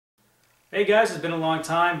Hey guys, it's been a long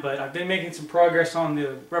time, but I've been making some progress on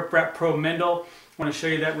the Reprap Pro Mendel. I want to show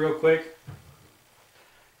you that real quick.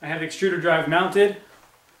 I have the extruder drive mounted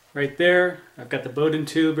right there. I've got the Bowden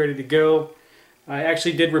tube ready to go. I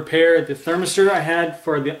actually did repair the thermistor I had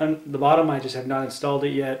for the bottom. I just have not installed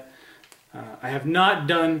it yet. I have not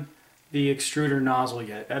done the extruder nozzle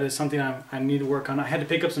yet. That is something I need to work on. I had to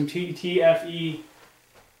pick up some PTFE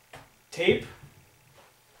tape.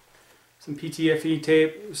 Some PTFE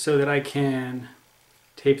tape so that I can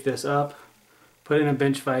tape this up, put it in a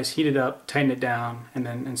bench vise, heat it up, tighten it down, and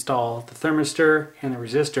then install the thermistor and the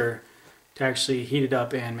resistor to actually heat it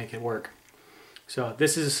up and make it work. So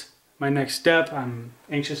this is my next step. I'm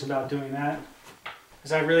anxious about doing that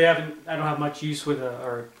because I don't have much use with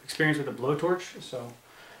or experience with a blowtorch.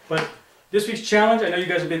 But this week's challenge, I know you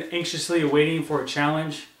guys have been anxiously awaiting for a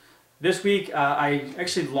challenge. This week I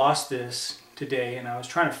actually lost this today and I was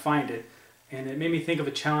trying to find it, and it made me think of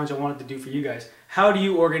a challenge I wanted to do for you guys. How do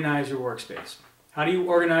you organize your workspace? How do you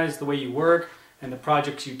organize the way you work and the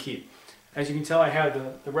projects you keep? As you can tell, I have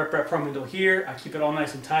the Reprap Pro Mendel here. I keep it all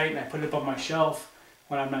nice and tight and I put it up on my shelf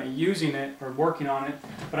when I'm not using it or working on it.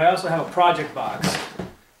 But I also have a project box.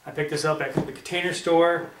 I picked this up at the Container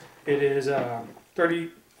Store. It is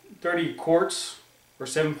 30 quarts or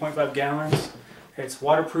 7.5 gallons. It's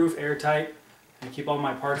waterproof, airtight. I keep all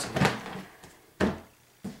my parts in here.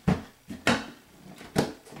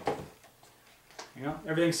 You know,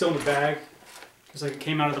 everything's still in the bag, just like it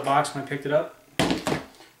came out of the box when I picked it up.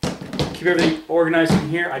 Keep everything organized in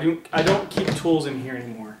here. I don't keep tools in here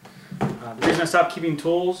anymore. The reason I stopped keeping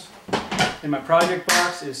tools in my project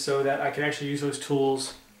box is so that I can actually use those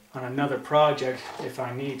tools on another project if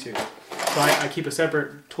I need to. So I keep a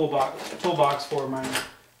separate toolbox for my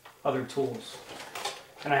other tools.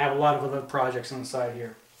 And I have a lot of other projects on the side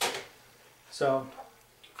here. So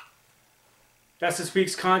that's this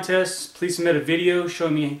week's contest. Please submit a video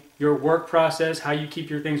showing me your work process, how you keep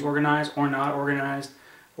your things organized or not organized,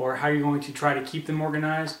 or how you're going to try to keep them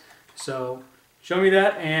organized. So show me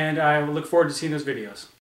that, and I will look forward to seeing those videos.